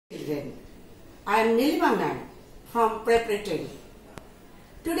Children, I am Nilimangan from Preparatory.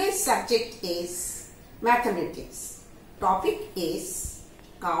 Today's subject is mathematics. Topic is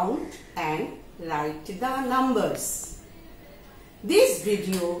count and write the numbers. This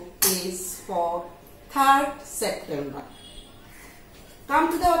video is for 3rd September.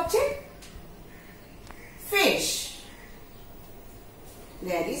 Come to the object. Fish.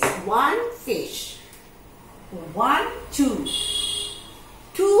 There is one fish. 1, 2.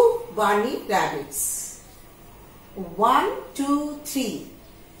 2 bunny rabbits. 1, 2, 3.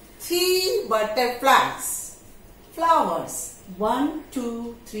 3 butterflies. Flowers. 1,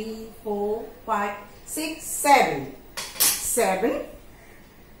 2, 3, 4, 5, 6, 7. 7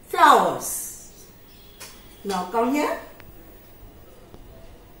 flowers. Now come here.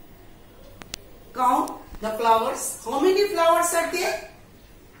 Count the flowers. How many flowers are there?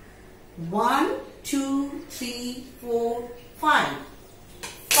 1, 2, 3, 4, 5.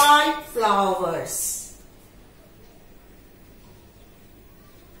 5 flowers.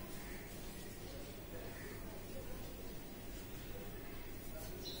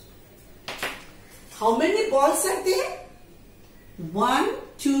 How many balls are there? 1,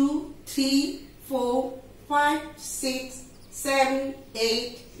 2, 3, 4, 5, 6, 7,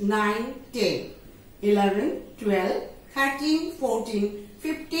 8, 9, 10, 11, 12, 13, 14,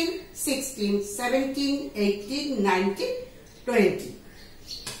 15, 16, 17, 18, 19, 20.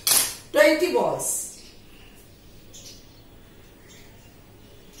 20 balls.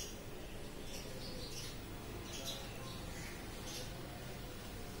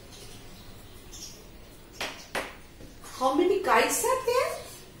 How many kites are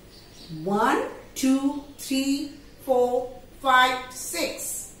there? 1, 2, 3, 4, 5,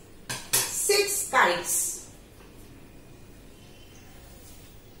 6. 6 kites.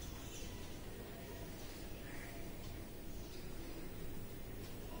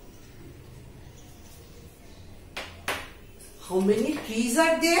 How many trees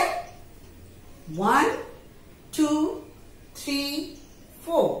are there? 1, 2, 3,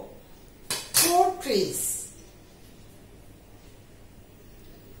 4. 4 trees.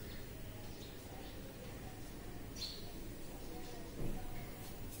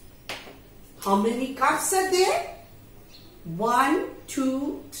 How many cups are there? 1,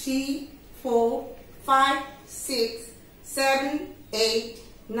 2, 3, 4, 5, 6, 7, 8,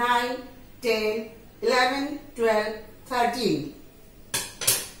 9, 10, 11, 12, 13.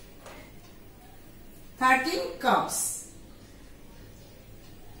 13 cups.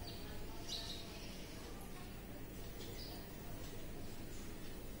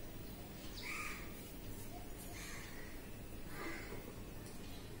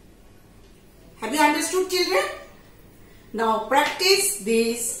 Have you understood, children? Now practice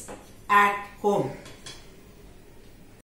this at home.